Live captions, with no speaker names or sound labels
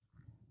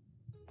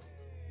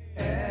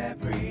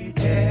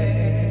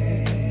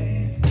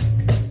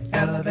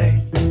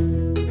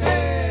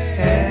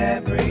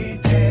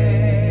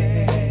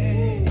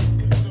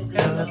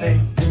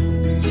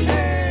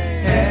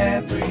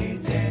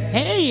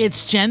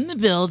it's Jen the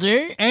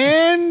Builder.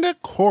 And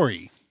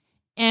Corey.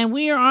 And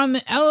we are on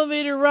the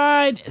elevator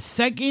ride,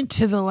 second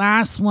to the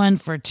last one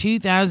for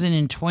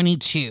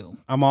 2022.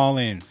 I'm all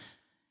in.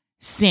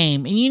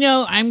 Same. And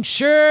I'm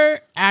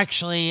certain,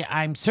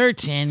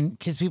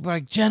 because people are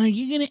like, Jen, are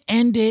you going to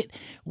end it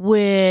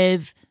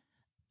with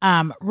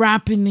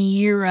wrapping the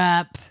year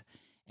up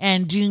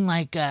and doing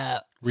like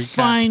a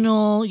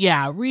recap,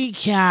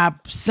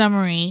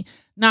 summary?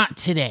 Not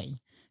today.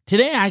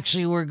 Today,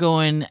 actually, we're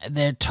going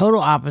the total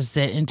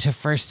opposite into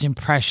first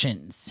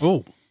impressions. Oh,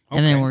 okay.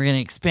 And then we're going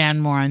to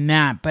expand more on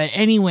that. But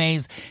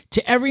anyways,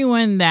 to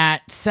everyone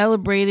that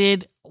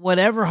celebrated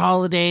whatever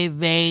holiday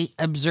they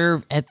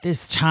observe at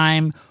this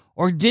time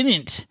or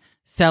didn't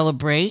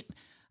celebrate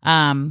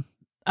a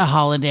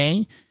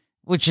holiday,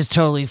 which is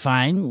totally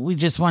fine. We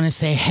just want to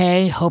say,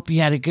 hey, hope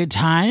you had a good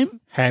time.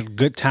 Had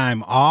good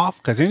time off,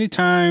 because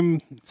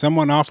anytime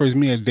someone offers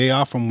me a day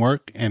off from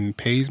work and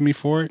pays me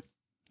for it,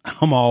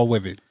 I'm all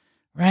with it.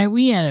 Right.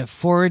 We had a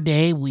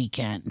 4-day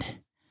weekend.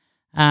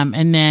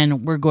 And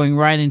then we're going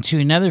right into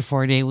another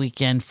 4-day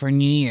weekend for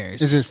New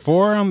Year's. Is it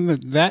 4 on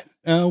that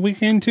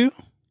weekend too?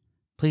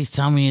 Please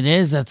tell me it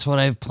is. That's what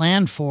I've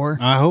planned for.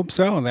 I hope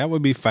so. That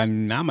would be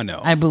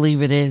phenomenal. I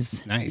believe it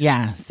is. Nice.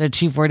 Yeah. So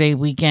 2 4-day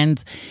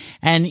weekends.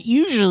 And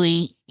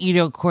usually,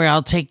 Corey,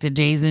 I'll take the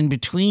days in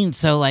between.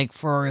 So like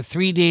for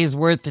 3 days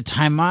worth of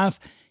time off,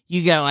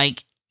 you got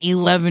like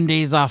 11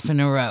 days off in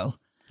a row.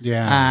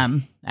 Yeah.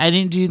 I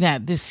didn't do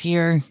that this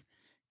year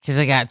because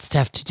I got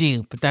stuff to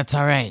do, but that's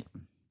all right.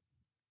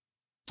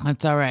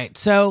 That's all right.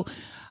 So,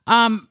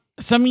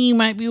 some of you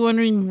might be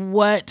wondering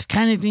what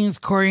kind of things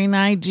Corey and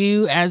I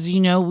do. As you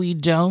know, we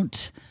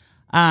don't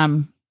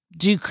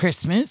do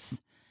Christmas.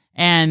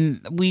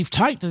 And we've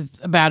talked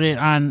about it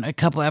on a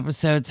couple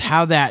episodes,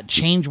 how that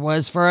change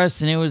was for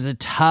us. And it was a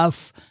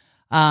tough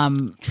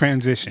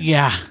transition.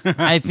 Yeah.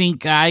 I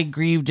think I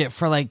grieved it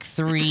for like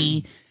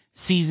 3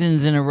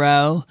 seasons in a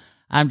row,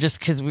 just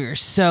because we were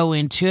so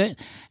into it.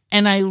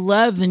 And I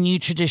love the new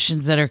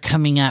traditions that are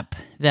coming up,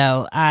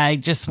 though. I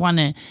just want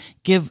to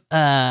give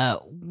a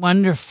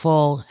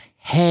wonderful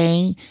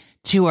hey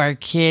to our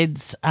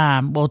kids.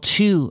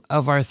 2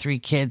 of our 3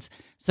 kids.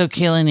 So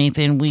Kayla and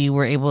Nathan, we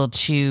were able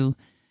to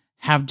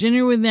have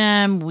dinner with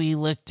them. We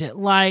looked at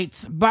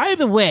lights. By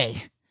the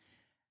way,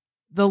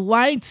 the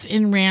lights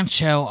in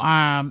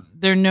Rancho,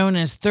 they're known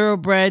as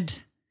thoroughbred,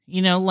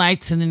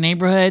 lights in the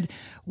neighborhood.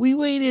 We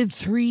waited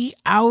 3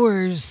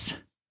 hours.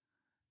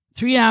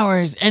 3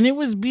 hours, and it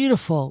was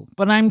beautiful,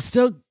 but I'm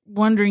still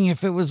wondering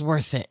if it was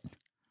worth it.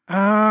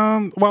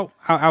 Well,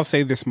 I'll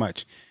say this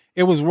much.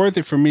 It was worth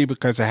it for me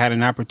because I had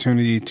an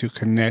opportunity to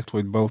connect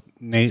with both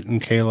Nate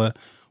and Kayla.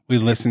 We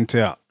listened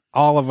to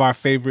all of our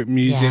favorite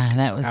music. Yeah,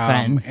 that was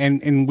fun.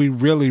 And we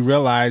really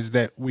realized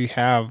that we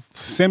have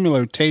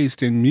similar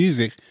taste in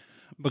music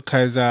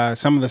because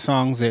some of the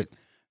songs that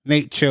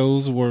Nate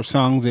chose were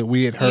songs that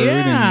we had heard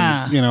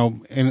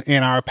and,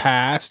 in our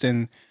past,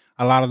 and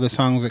a lot of the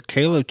songs that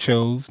Kayla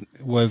chose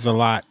was a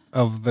lot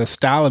of the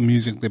style of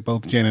music that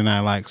both Jen and I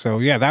like. So,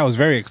 yeah, that was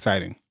very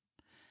exciting.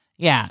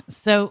 Yeah.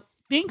 So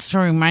thanks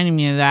for reminding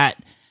me of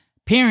that.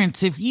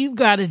 Parents, if you've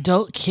got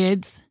adult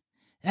kids,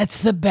 that's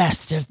the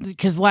best.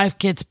 Because life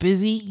gets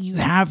busy, you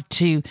have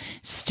to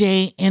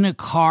stay in a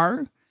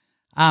car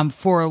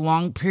for a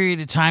long period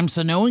of time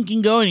so no one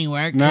can go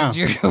anywhere because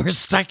we're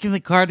stuck in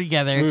the car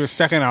together. We were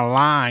stuck in a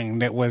line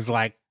that was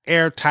like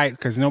airtight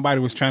because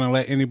nobody was trying to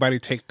let anybody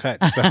take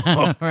cuts. So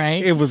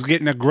right? It was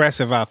getting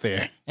aggressive out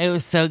there. It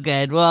was so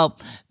good. Well,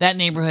 that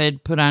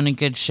neighborhood put on a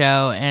good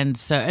show, and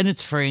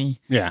it's free.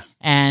 Yeah.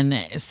 And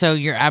so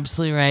you're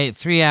absolutely right.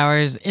 3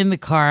 hours in the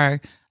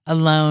car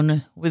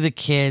alone with the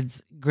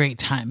kids. Great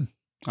time.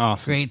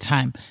 Awesome. Great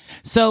time.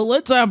 So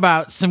let's talk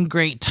about some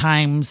great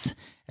times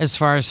as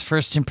far as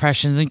first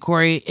impressions. And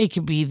Corey, it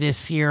could be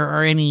this year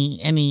or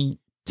any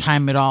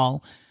time at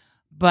all.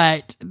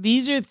 But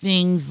these are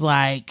things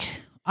like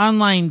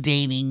online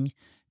dating,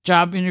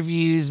 job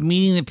interviews,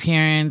 meeting the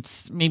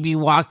parents, maybe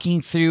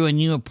walking through a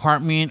new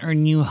apartment or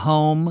new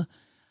home,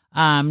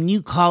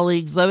 new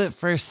colleagues, love at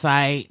first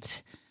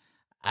sight,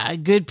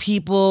 good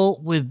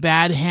people with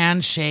bad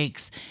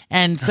handshakes.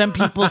 And some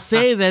people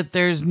say that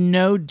there's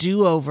no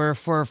do-over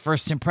for a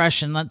first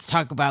impression. Let's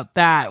talk about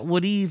that.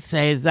 What do you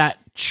say? Is that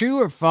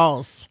true or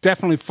false?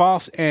 Definitely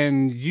false.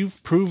 And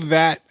you've proved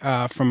that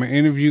from an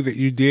interview that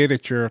you did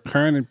at your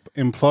current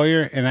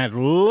employer. And I'd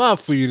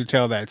love for you to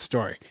tell that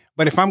story.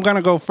 But if I'm going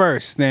to go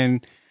first,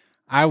 then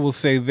I will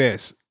say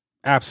this.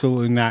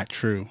 Absolutely not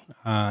true.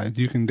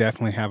 You can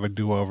definitely have a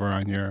do-over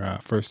on your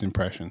first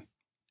impression.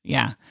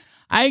 Yeah,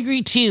 I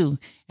agree too.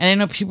 And I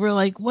know people are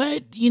like,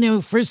 what?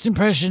 First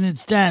impression,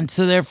 it's done.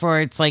 So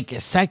therefore, it's like a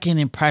second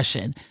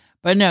impression.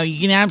 But no, you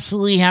can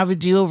absolutely have a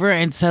do-over.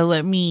 And so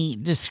let me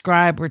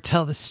describe or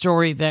tell the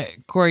story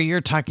that, Corey,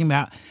 you're talking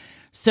about.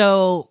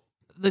 So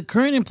the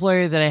current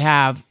employer that I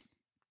have,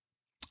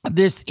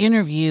 this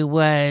interview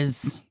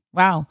was,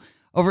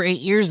 over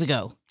 8 years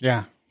ago.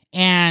 Yeah.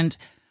 And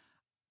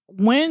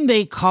when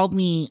they called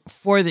me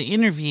for the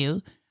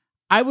interview,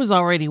 I was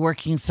already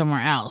working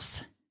somewhere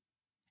else.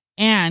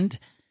 And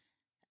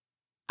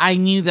I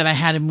knew that I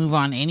had to move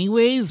on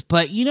anyways.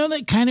 But you know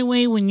that kind of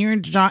way when you're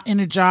in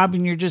a job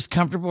and you're just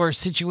comfortable, or a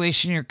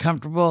situation you're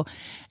comfortable,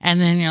 and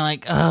then you're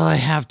like, oh, I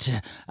have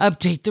to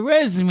update the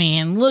resume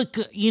and look,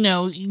 I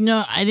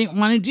didn't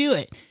want to do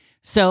it.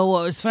 So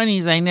what was funny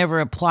is I never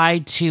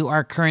applied to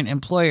our current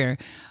employer.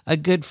 A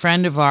good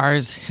friend of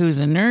ours who's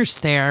a nurse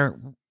there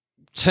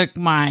took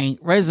my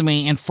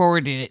resume and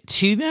forwarded it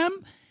to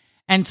them.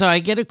 And so I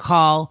get a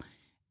call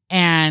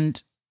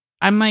and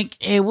I'm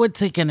like, hey,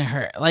 what's it going to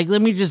hurt? Like,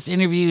 let me just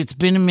interview. It's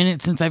been a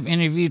minute since I've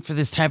interviewed for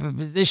this type of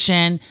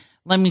position.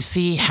 Let me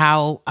see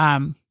how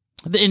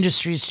the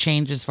industry's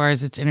changed as far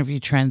as its interview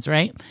trends,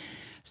 right?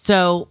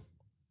 So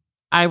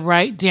I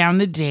write down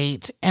the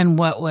date, and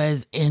what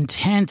was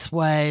intense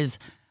was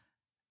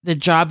the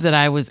job that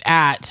I was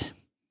at,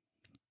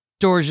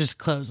 doors just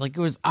closed. Like,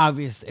 it was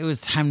obvious. It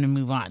was time to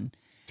move on.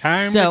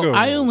 So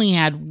I only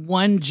had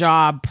one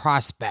job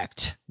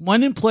prospect,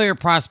 one employer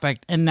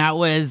prospect, and that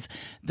was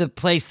the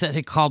place that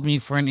had called me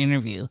for an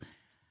interview.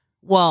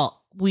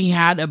 Well, we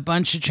had a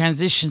bunch of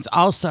transitions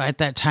also at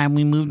that time.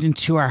 We moved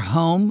into our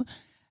home.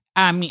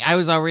 I mean, I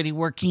was already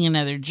working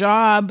another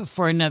job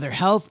for another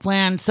health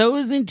plan. So it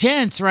was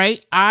intense,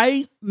 right?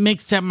 I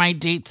mixed up my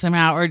date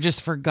somehow or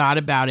just forgot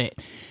about it.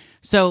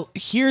 So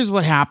here's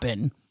what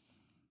happened.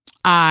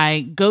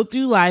 I go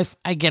through life,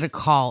 I get a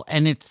call,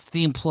 and it's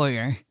the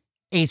employer.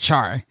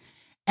 HR,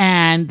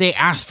 and they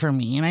asked for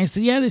me, and I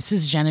said, yeah, this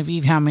is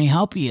Genevieve, how may I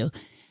help you?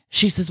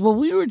 She says, well,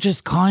 we were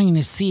just calling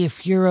to see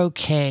if you're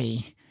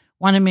okay,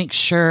 want to make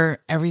sure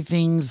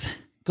everything's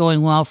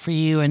going well for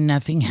you and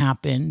nothing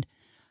happened.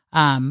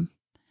 And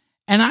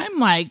I'm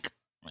like,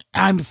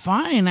 I'm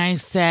fine. I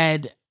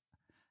said,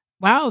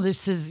 wow,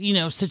 this is,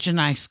 such a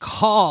nice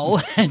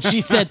call. And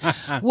she said,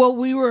 well,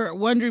 we were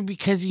wondering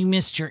because you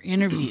missed your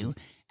interview.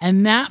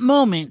 And that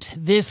moment,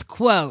 this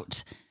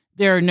quote,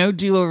 there are no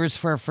do-overs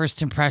for a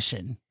first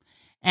impression.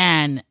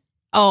 And,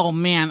 oh,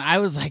 man, I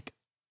was like,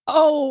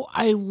 oh,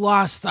 I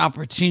lost the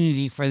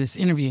opportunity for this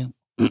interview.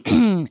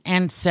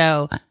 And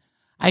so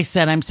I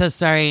said, I'm so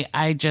sorry.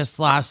 I just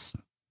lost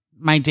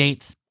my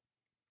dates.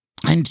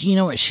 And you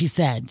know what she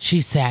said? She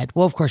said,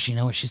 well, of course you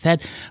know what she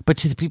said. But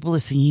to the people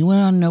listening, you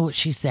want to know what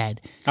she said.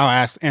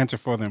 I'll answer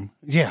for them.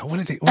 Yeah,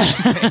 what did she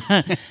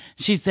say?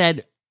 She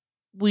said,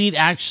 we'd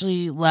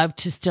actually love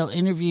to still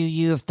interview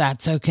you if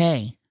that's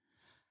okay.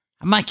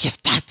 I'm like,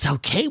 if that's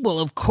okay,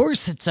 well, of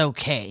course it's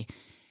okay.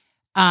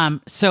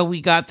 So we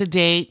got the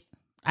date.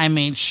 I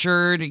made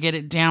sure to get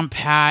it down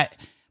pat.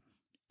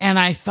 And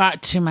I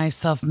thought to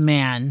myself,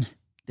 man,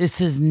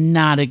 this is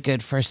not a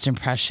good first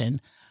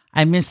impression.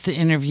 I missed the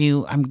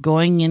interview. I'm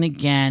going in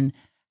again.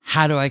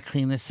 How do I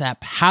clean this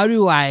up? How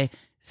do I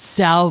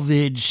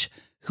salvage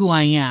who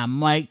I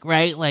am? Like,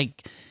 right?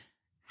 Like,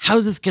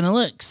 how's this going to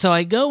look? So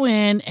I go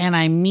in and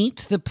I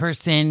meet the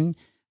person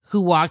who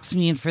walks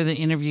me in for the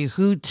interview,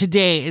 who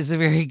today is a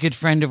very good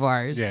friend of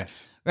ours.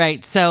 Yes.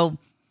 Right. So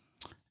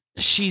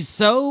she's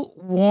so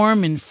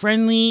warm and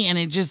friendly, and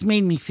it just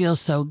made me feel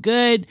so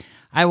good.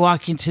 I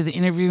walk into the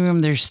interview room.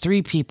 There's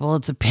 3 people.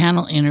 It's a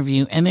panel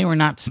interview, and they were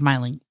not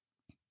smiling.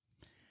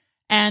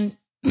 And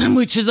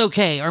which is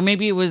okay. Or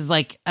maybe it was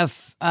like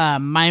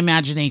my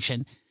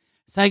imagination.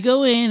 So I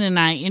go in and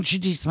I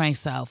introduce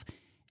myself,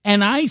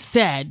 and I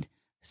said,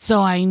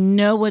 so I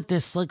know what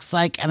this looks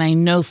like, and I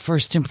know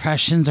first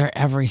impressions are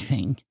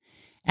everything.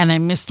 And I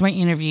missed my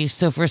interview.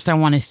 So first, I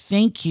want to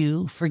thank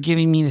you for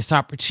giving me this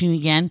opportunity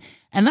again.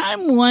 And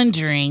I'm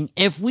wondering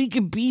if we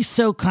could be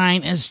so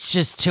kind as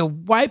just to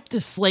wipe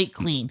the slate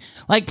clean,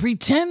 like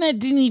pretend that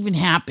didn't even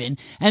happen,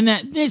 and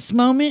that this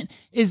moment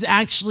is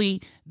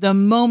actually the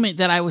moment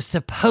that I was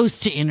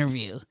supposed to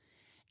interview.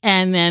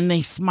 And then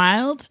they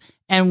smiled,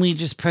 and we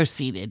just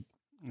proceeded.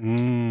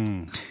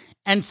 And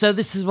so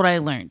this is what I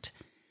learned.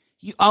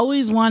 You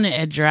always want to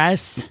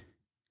address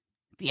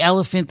the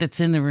elephant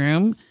that's in the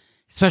room,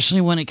 especially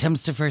when it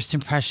comes to first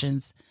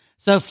impressions.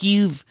 So if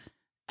you've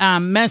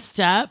messed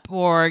up,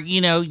 or,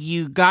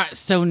 you got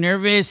so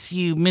nervous,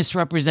 you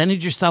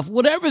misrepresented yourself,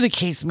 whatever the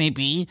case may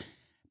be,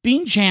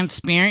 being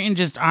transparent and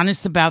just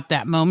honest about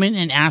that moment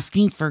and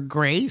asking for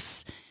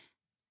grace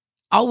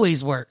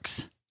always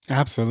works.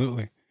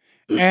 Absolutely.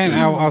 And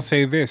I'll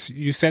say this.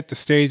 You set the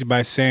stage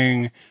by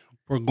saying,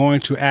 we're going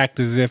to act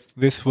as if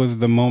this was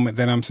the moment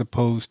that I'm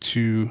supposed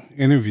to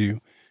interview.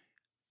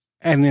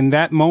 And in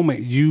that moment,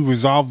 you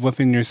resolved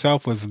within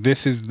yourself was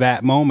this is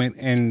that moment,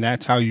 and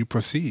that's how you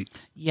proceed.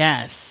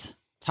 Yes.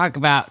 Talk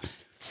about,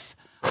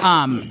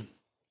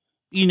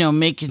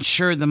 making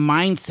sure the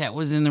mindset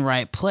was in the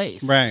right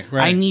place. Right.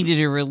 I needed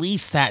to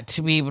release that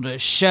to be able to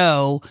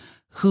show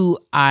who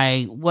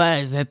I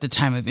was at the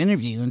time of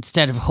interview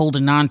instead of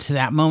holding on to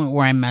that moment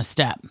where I messed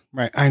up.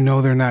 Right. I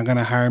know they're not going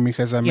to hire me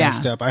because I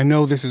messed up. I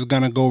know this is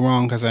going to go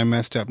wrong because I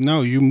messed up.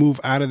 No, you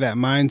move out of that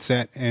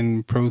mindset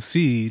and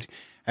proceed,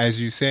 as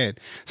you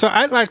said. So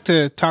I'd like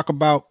to talk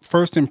about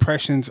first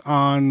impressions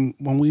on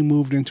when we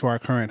moved into our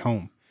current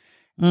home.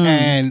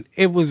 And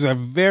it was a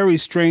very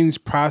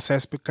strange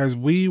process because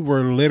we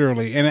were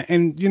literally, and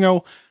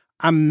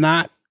I'm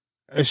not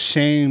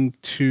ashamed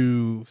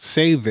to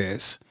say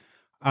this.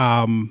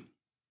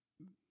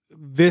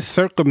 this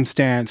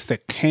circumstance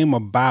that came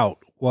about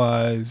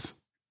was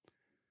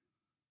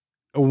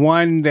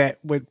one that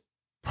would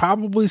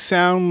probably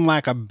sound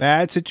like a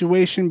bad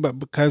situation, but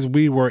because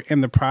we were in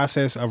the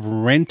process of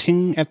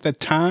renting at the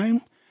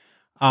time,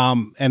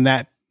 and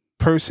that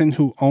person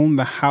who owned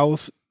the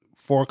house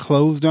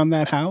foreclosed on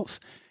that house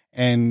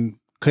and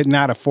could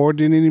not afford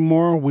it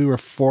anymore, we were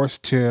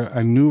forced to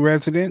a new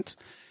residence.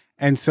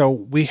 And so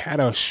we had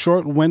a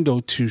short window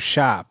to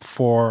shop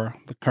for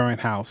the current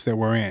house that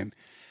we're in.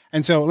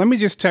 And so let me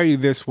just tell you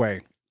this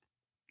way.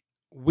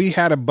 We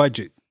had a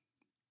budget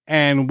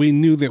and we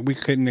knew that we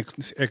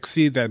couldn't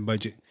exceed that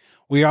budget.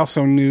 We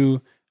also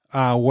knew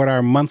what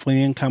our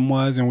monthly income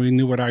was, and we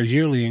knew what our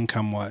yearly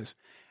income was.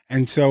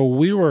 And so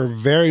we were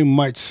very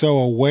much so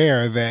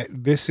aware that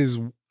this is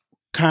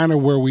kind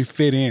of where we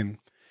fit in.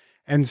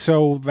 And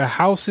so the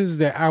houses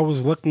that I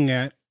was looking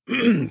at,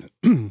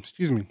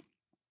 excuse me,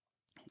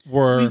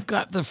 we've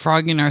got the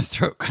frog in our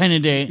throat kind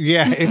of day.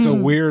 Yeah, it's a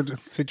weird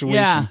situation.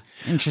 Yeah,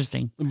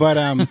 interesting.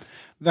 But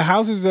the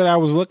houses that I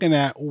was looking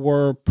at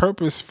were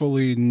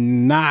purposefully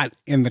not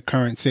in the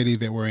current city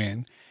that we're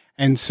in.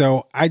 And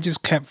so I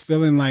just kept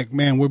feeling like,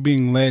 man, we're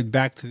being led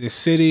back to this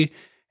city.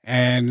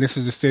 And this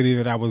is the city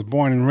that I was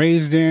born and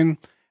raised in.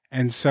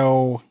 And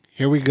so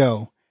here we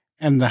go.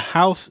 And the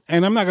house,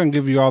 and I'm not going to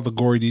give you all the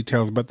gory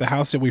details, but the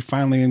house that we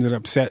finally ended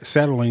up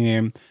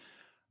settling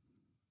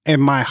in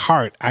my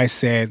heart, I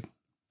said,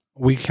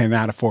 we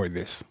cannot afford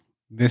this.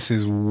 This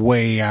is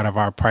way out of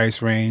our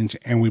price range,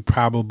 and we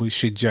probably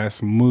should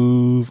just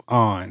move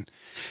on.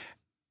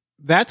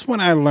 That's when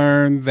I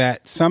learned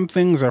that some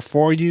things are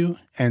for you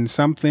and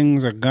some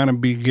things are going to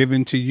be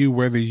given to you,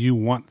 whether you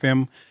want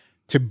them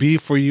to be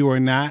for you or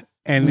not.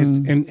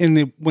 And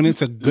when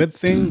it's a good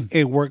thing,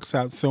 it works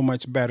out so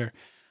much better.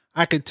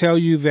 I could tell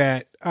you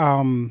that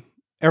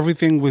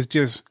everything was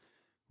just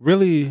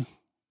really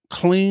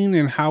clean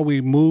in how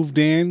we moved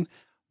in,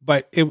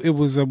 but it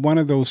was one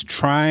of those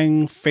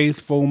trying,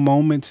 faithful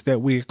moments that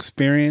we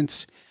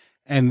experienced.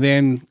 And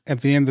then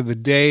at the end of the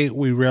day,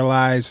 we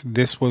realized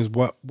this was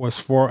what was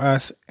for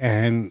us.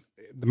 And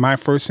my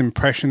first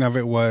impression of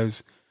it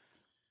was,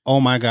 oh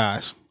my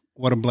gosh,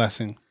 what a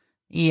blessing.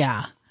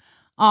 Yeah.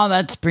 Oh,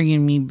 that's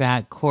bringing me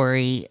back,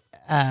 Corey.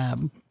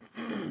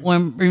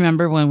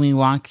 Remember when we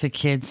walked the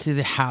kids through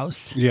the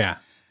house? Yeah.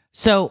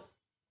 So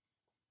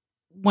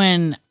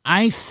when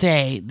I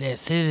say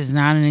this, it is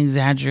not an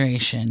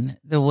exaggeration.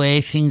 The way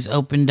things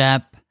opened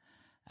up,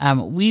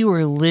 we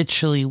were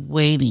literally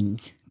waiting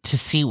to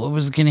see what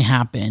was going to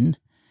happen.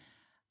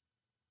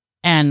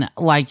 And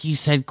like you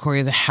said,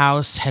 Corey, the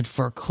house had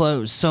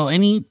foreclosed. So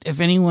if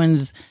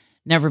anyone's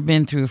never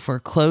been through a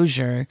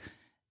foreclosure,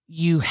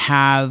 you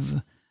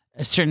have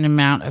a certain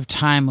amount of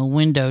time, a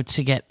window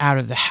to get out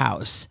of the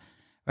house,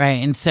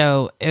 right? And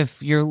so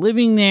if you're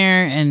living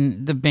there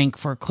and the bank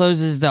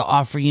forecloses, they'll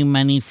offer you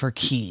money for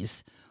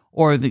keys,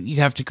 or that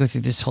you have to go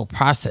through this whole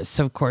process.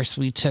 So of course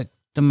we took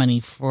the money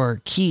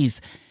for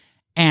keys.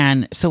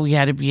 And so we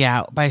had to be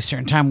out by a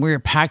certain time. We were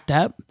packed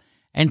up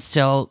and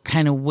still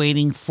kind of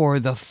waiting for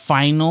the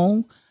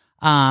final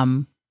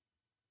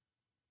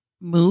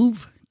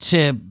move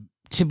to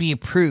be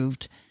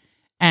approved.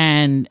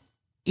 And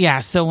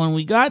yeah, so when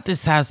we got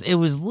this house, it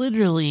was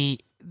literally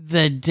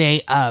the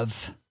day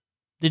of,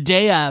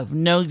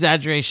 no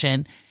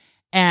exaggeration.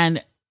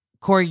 And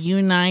Corey, you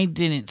and I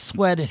didn't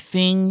sweat a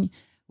thing.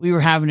 We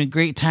were having a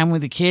great time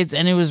with the kids,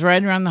 and it was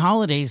right around the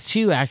holidays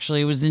too,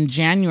 actually. It was in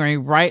January,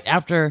 right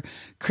after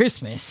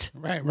Christmas.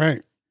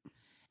 Right.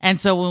 And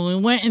so when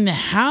we went in the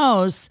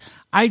house,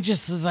 I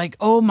just was like,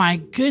 oh my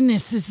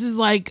goodness, this is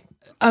like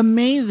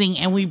amazing.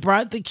 And we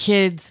brought the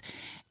kids,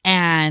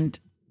 and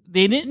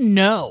they didn't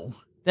know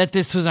that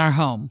this was our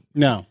home.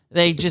 No.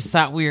 They just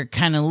thought we were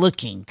kind of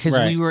looking, because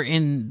we were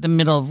in the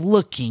middle of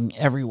looking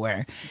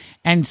everywhere.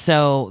 And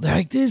so they're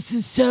like, this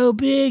is so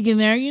big. And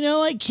they're,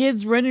 like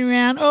kids running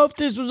around. Oh, if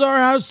this was our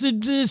house,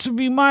 this would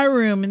be my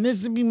room and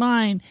this would be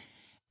mine.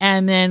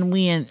 And then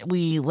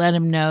we let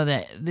them know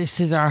that this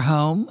is our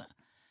home.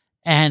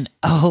 And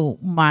oh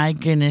my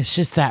goodness,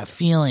 just that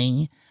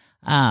feeling.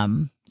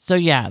 So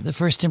yeah, the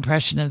first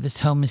impression of this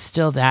home is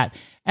still that.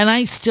 And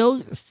I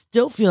still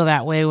feel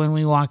that way when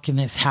we walk in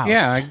this house.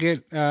 Yeah, I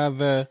get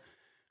the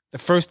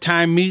first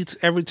time meets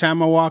every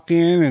time I walk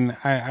in. And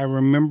I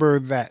remember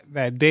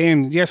that day.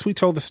 And yes, we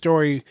told the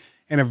story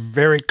in a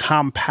very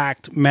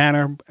compact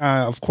manner.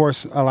 Of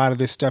course, a lot of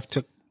this stuff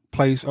took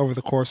place over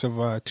the course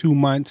of 2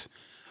 months.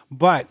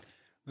 But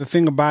the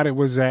thing about it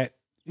was that,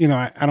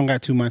 I don't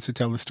got 2 months to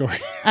tell the story.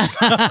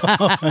 So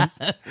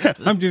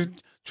I'm just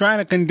trying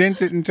to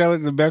condense it and tell it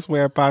the best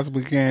way I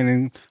possibly can.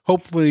 And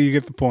hopefully you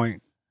get the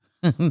point.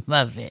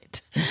 Love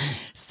it.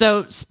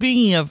 So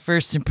speaking of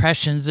first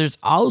impressions, there's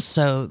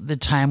also the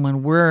time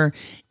when we're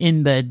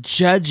in the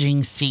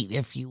judging seat,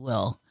 if you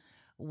will,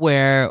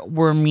 where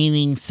we're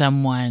meeting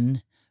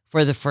someone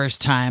for the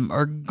first time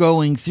or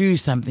going through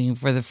something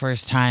for the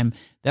first time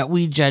that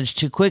we judge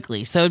too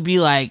quickly. So it'd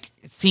be like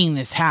seeing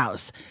this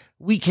house.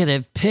 We could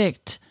have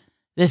picked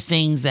the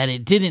things that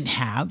it didn't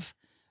have,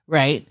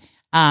 right?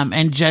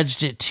 and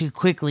judged it too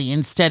quickly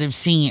instead of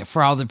seeing it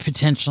for all the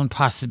potential and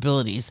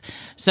possibilities.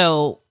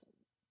 So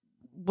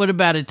what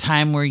about a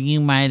time where you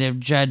might have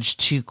judged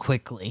too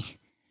quickly?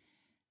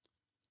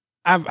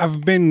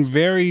 I've been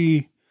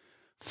very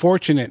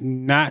fortunate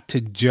not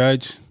to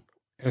judge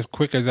as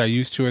quick as I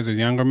used to as a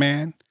younger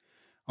man,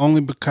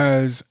 only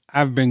because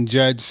I've been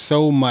judged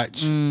so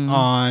much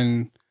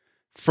on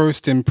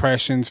first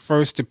impressions,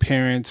 first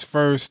appearance,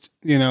 and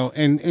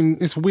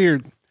it's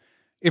weird.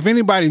 If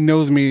anybody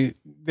knows me,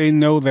 they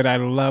know that I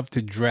love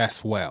to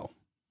dress well.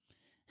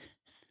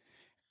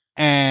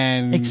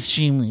 And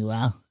extremely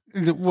well.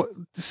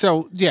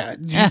 So, yeah,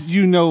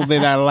 you know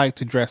that I like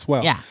to dress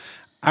well. Yeah.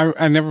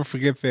 I never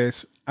forget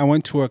this. I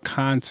went to a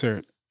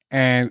concert,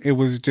 and it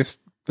was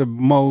just the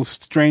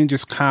most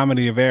strangest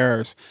comedy of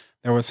errors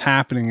that was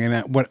happening.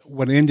 And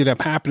what ended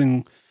up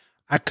happening,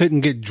 I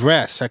couldn't get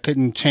dressed. I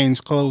couldn't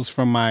change clothes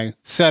from my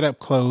setup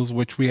clothes,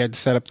 which we had to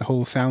set up the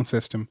whole sound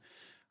system.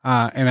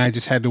 And I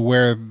just had to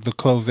wear the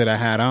clothes that I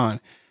had on.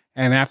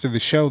 And after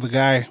the show, a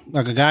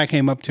guy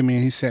came up to me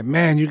and he said,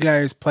 "Man, you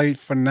guys played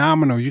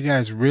phenomenal. You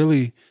guys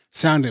really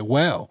sounded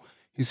well."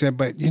 He said,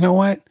 "But you know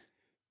what?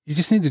 You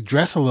just need to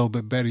dress a little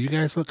bit better. You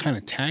guys look kind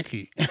of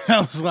tacky." I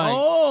was like,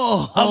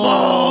 of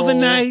all the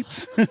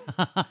nights, that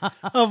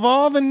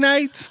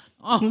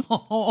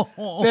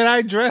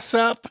I dress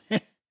up,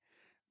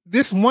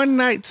 this one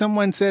night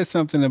someone said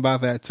something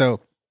about that.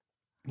 So,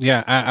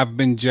 yeah, I've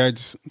been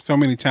judged so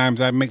many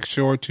times. I make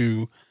sure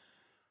to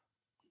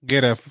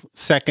get a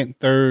second,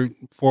 third,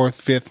 fourth,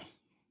 fifth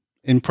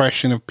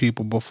impression of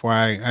people before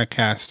I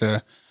cast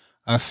a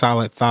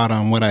solid thought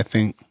on what I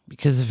think.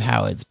 Because of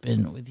how it's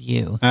been with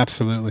you.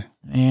 Absolutely.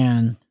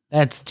 Man,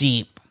 that's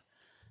deep.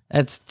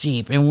 That's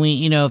deep. And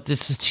if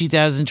this was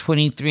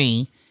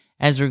 2023,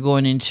 as we're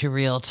going into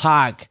real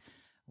talk,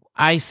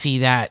 I see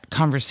that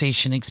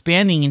conversation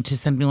expanding into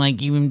something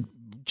like even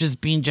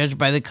just being judged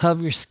by the color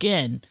of your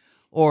skin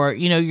or,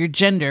 your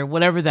gender,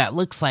 whatever that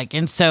looks like.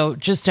 And so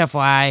just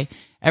FYI,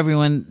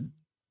 everyone,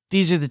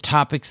 these are the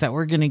topics that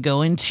we're going to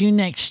go into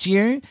next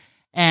year.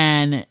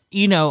 And,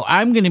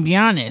 I'm going to be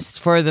honest,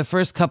 for the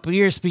first couple of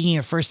years, speaking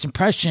of first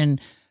impression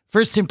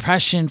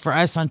for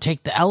us on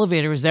Take the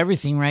Elevator was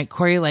everything, right,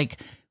 Corey? Like,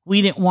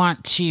 we didn't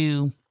want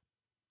to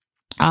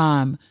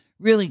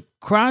really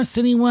cross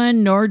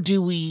anyone, nor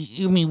do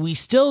we, we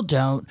still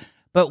don't,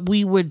 but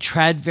we would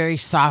tread very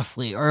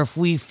softly. Or if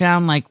we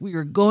found like we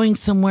were going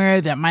somewhere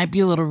that might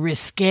be a little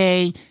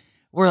risque,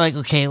 we're like,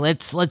 okay,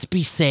 let's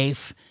be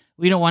safe.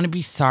 We don't want to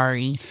be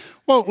sorry.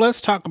 Well,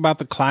 let's talk about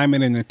the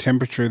climate and the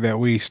temperature that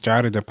we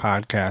started the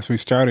podcast. We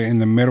started in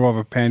the middle of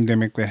a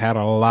pandemic that had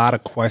a lot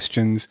of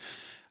questions.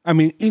 I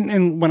mean,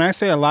 and when I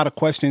say a lot of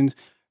questions,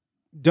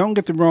 don't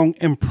get the wrong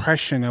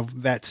impression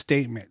of that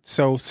statement.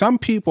 So some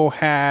people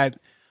had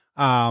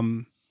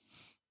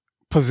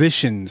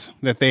positions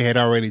that they had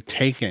already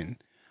taken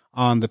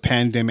on the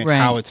pandemic, right,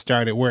 how it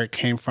started, where it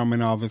came from,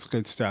 and all this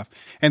good stuff.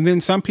 And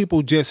then some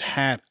people just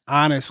had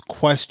honest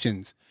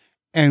questions.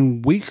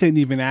 And we couldn't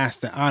even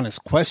ask the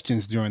honest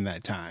questions during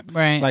that time.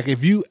 Right. Like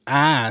if you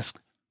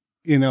ask,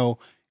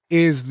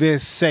 is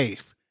this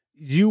safe?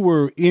 You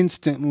were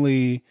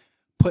instantly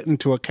put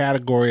into a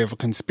category of a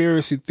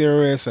conspiracy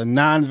theorist, a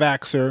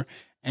non-vaxxer,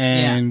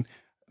 and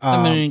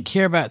someone who didn't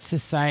care about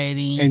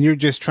society. And you're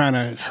just trying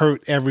to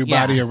hurt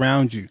everybody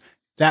around you.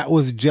 That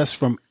was just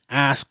from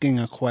asking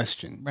a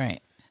question. Right.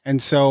 And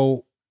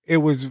so it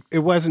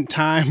wasn't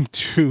time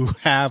to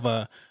have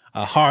a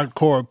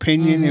hardcore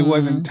opinion. Mm-hmm. It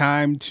wasn't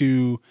time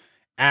to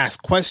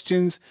ask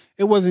questions.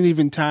 It wasn't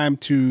even time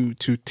to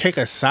take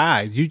a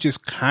side. You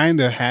just kind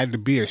of had to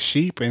be a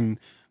sheep and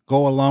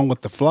go along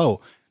with the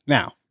flow.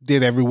 Now,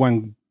 did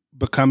everyone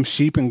become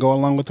sheep and go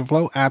along with the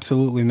flow?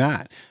 Absolutely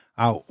not.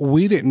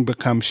 We didn't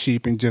become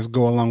sheep and just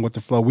go along with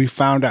the flow. We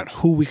found out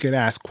who we could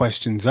ask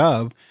questions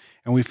of,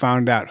 and we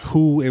found out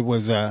who it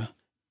was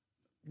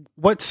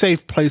what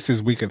safe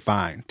places we could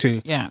find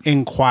to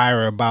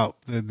inquire about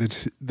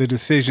the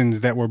decisions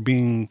that were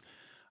being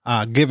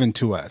given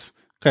to us.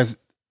 Because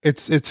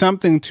it's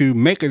something to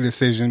make a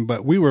decision,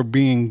 but we were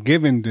being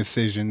given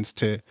decisions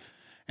to.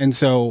 And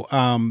so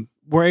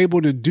we're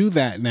able to do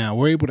that now.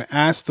 We're able to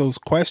ask those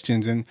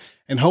questions. And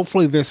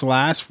hopefully this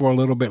lasts for a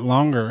little bit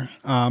longer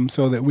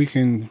so that we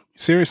can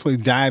seriously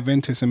dive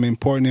into some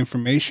important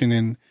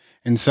information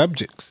and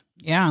subjects.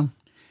 Yeah.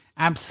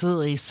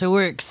 Absolutely. So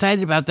we're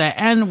excited about that.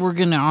 And we're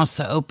going to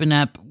also open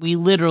up. We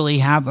literally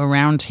have a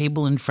round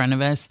table in front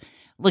of us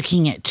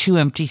looking at 2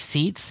 empty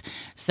seats.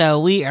 So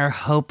we are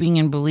hoping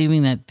and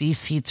believing that these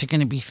seats are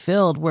going to be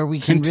filled where we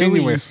can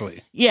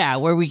continuously.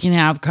 Where we can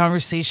have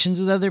conversations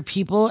with other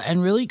people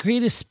and really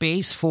create a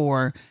space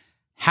for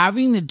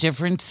having the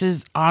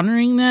differences,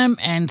 honoring them,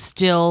 and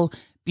still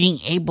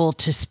being able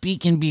to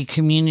speak and be a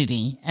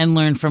community and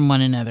learn from one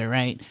another,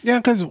 right? Yeah,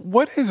 because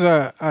what is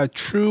a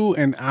true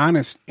and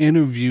honest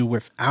interview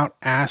without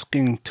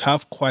asking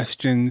tough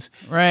questions,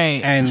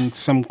 right? And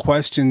some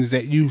questions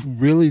that you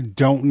really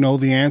don't know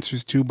the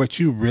answers to, but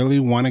you really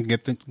want to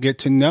get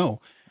to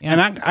know. Yeah.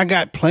 And I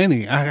got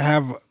plenty. I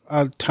have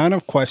a ton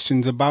of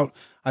questions about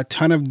a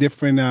ton of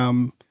different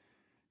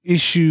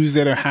issues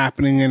that are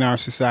happening in our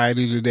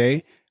society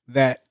today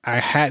that I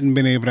hadn't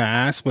been able to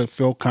ask, but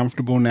feel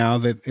comfortable now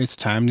that it's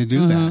time to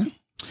do that.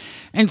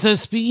 And so,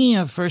 speaking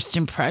of first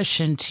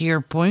impression, to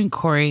your point,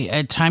 Corey,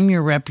 a time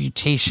your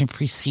reputation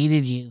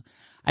preceded you.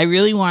 I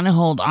really want to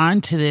hold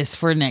on to this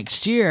for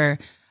next year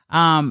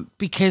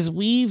because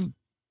we've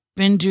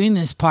been doing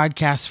this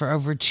podcast for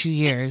over 2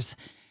 years.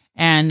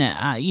 And,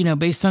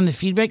 based on the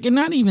feedback, and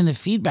not even the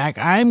feedback,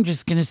 I'm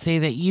just going to say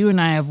that you and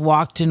I have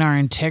walked in our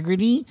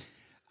integrity.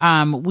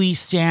 We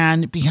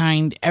stand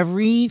behind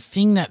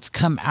everything that's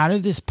come out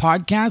of this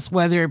podcast,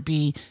 whether it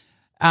be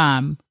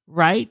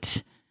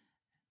right,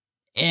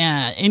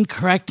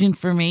 incorrect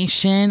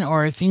information,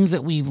 or things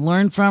that we've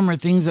learned from, or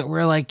things that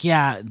we're like,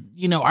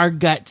 our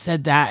gut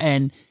said that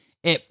and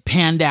it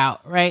panned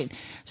out, right?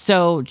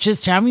 So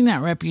just having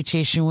that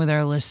reputation with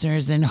our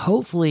listeners, and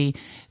hopefully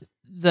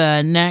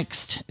the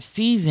next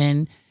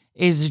season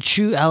is a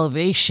true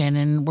elevation,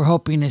 and we're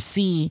hoping to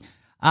see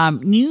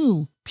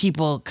new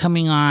people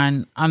coming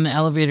on the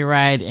elevator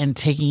ride and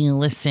taking a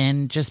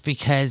listen, just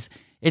because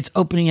it's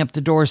opening up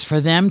the doors for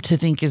them to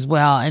think as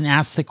well and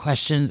ask the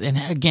questions, and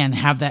again,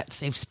 have that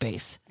safe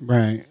space.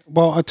 Right.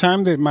 Well, a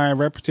time that my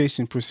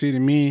reputation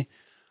preceded me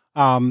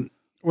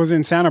was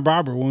in Santa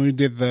Barbara when we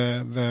did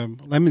the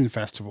Lemon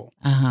Festival.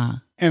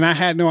 And I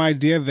had no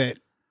idea that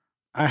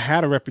I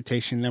had a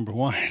reputation, number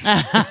one.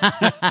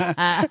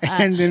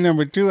 And then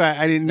number two,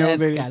 I didn't know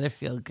that. It's got to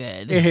feel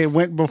good. It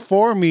went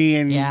before me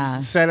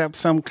and set up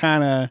some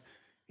kind of,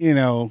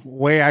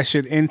 way I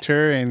should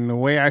enter and the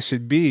way I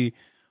should be.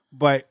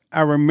 But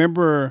I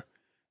remember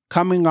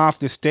coming off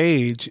the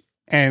stage,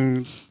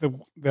 and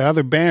the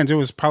other bands, there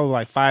was probably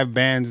like 5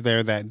 bands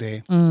there that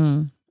day.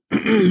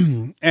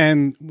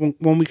 And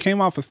when we came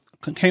off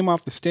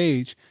the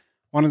stage,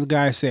 one of the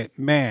guys said,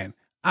 "Man,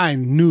 I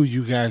knew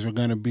you guys were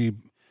going to be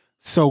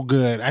so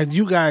good.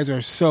 You guys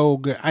are so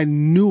good. I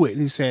knew it."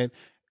 And he said,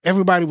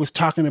 everybody was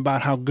talking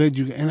about how good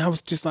you, and I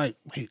was just like,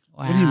 wait,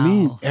 wow. What do you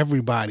mean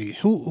everybody?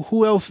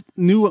 Who else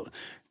knew?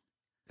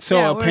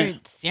 So we're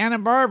Santa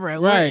Barbara,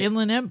 right? We're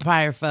Inland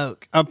Empire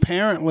folk.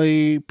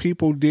 Apparently,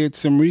 people did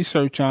some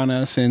research on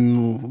us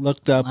and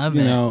looked up,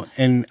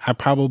 and I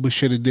probably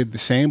should have did the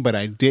same, but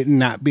I didn't.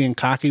 Not being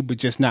cocky, but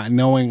just not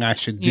knowing I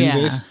should do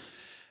this.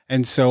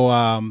 And so,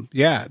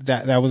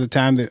 that was a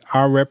time that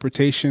our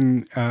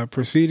reputation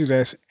preceded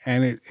us,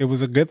 and it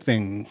was a good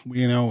thing.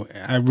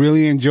 I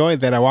really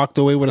enjoyed that. I walked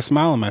away with a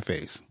smile on my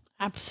face.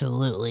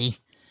 Absolutely.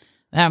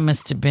 That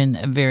must have been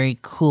a very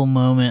cool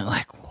moment.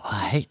 Like,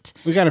 what?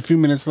 We got a few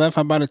minutes left.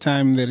 How about a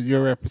time that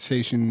your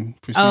reputation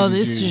preceded you? Oh,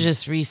 this was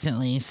just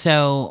recently.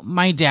 So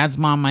my dad's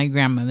mom, my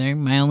grandmother,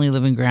 my only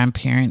living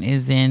grandparent,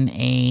 is in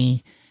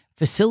a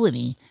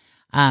facility.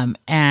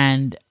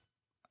 And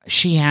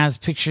she has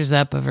pictures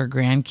up of her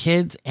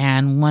grandkids.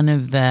 And one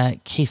of the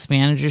case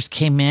managers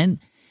came in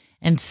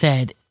and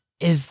said,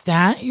 "Is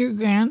that your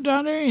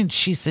granddaughter?" And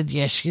she said,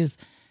 "Yes."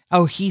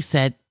 He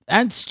said,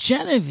 "That's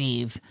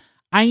Genevieve.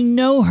 I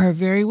know her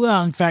very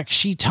well. In fact,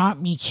 she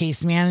taught me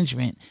case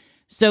management."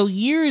 So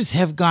years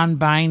have gone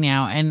by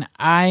now, and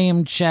I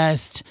am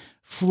just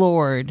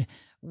floored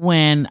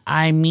when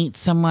I meet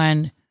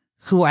someone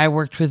who I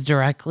worked with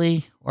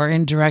directly or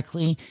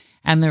indirectly,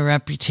 and my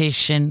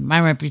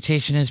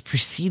reputation has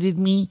preceded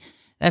me.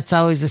 That's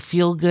always a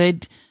feel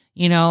good,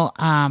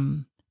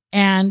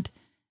 and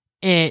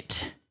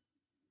it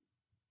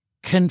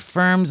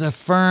confirms,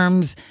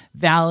 affirms,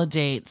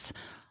 validates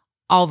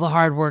all the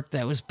hard work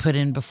that was put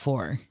in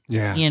before,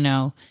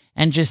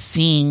 and just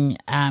seeing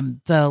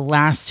the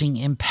lasting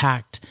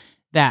impact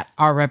that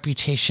our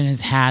reputation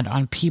has had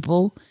on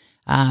people.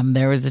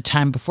 There was a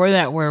time before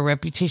that where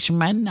reputation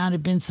might not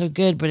have been so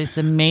good, but it's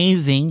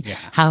amazing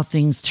how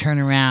things turn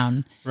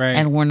around,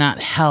 and we're not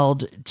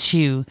held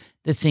to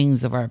the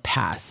things of our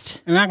past.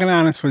 And I can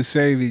honestly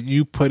say that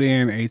you put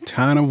in a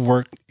ton of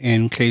work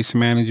in case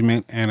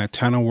management and a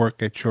ton of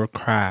work at your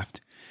craft.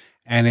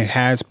 And it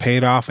has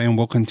paid off and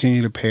will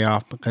continue to pay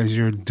off because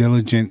you're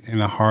diligent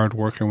and a hard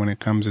worker when it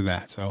comes to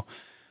that. So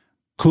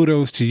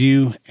kudos to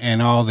you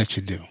and all that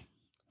you do.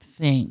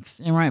 Thanks.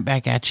 And right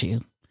back at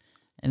you.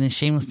 And then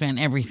shameless ban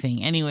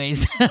everything.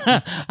 Anyways,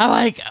 I'm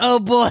like, oh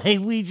boy,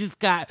 we just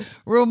got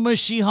real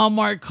mushy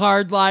Hallmark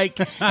card like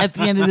at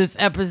the end of this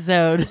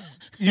episode.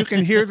 You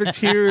can hear the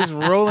tears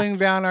rolling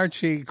down our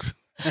cheeks.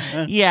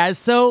 Yeah.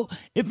 So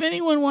if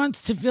anyone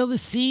wants to fill the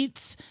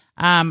seats,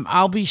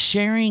 I'll be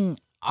sharing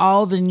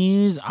all the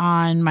news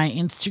on my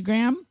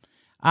Instagram.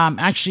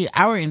 Actually,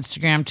 our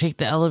Instagram, Take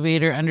the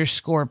Elevator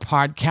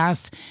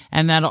 _podcast,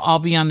 and that'll all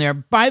be on there.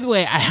 By the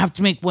way, I have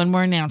to make one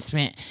more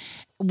announcement.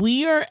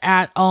 We are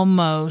at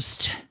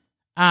almost,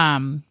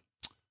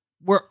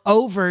 we're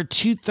over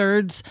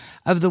 2/3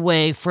 of the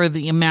way for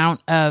the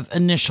amount of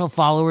initial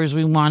followers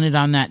we wanted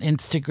on that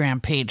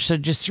Instagram page. So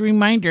just a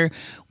reminder,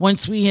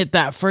 once we hit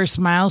that first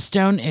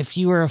milestone, if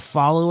you are a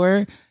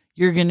follower,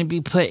 you're going to be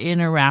put in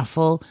a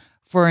raffle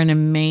for an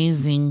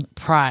amazing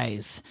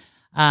prize.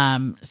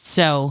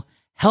 So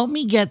help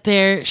me get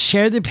there.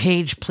 Share the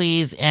page,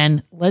 please.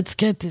 And let's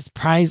get this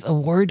prize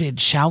awarded,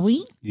 shall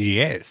we?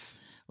 Yes.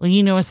 Well,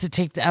 you know us to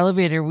take the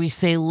elevator. We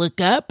say, look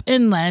up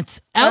and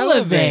let's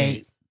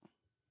elevate.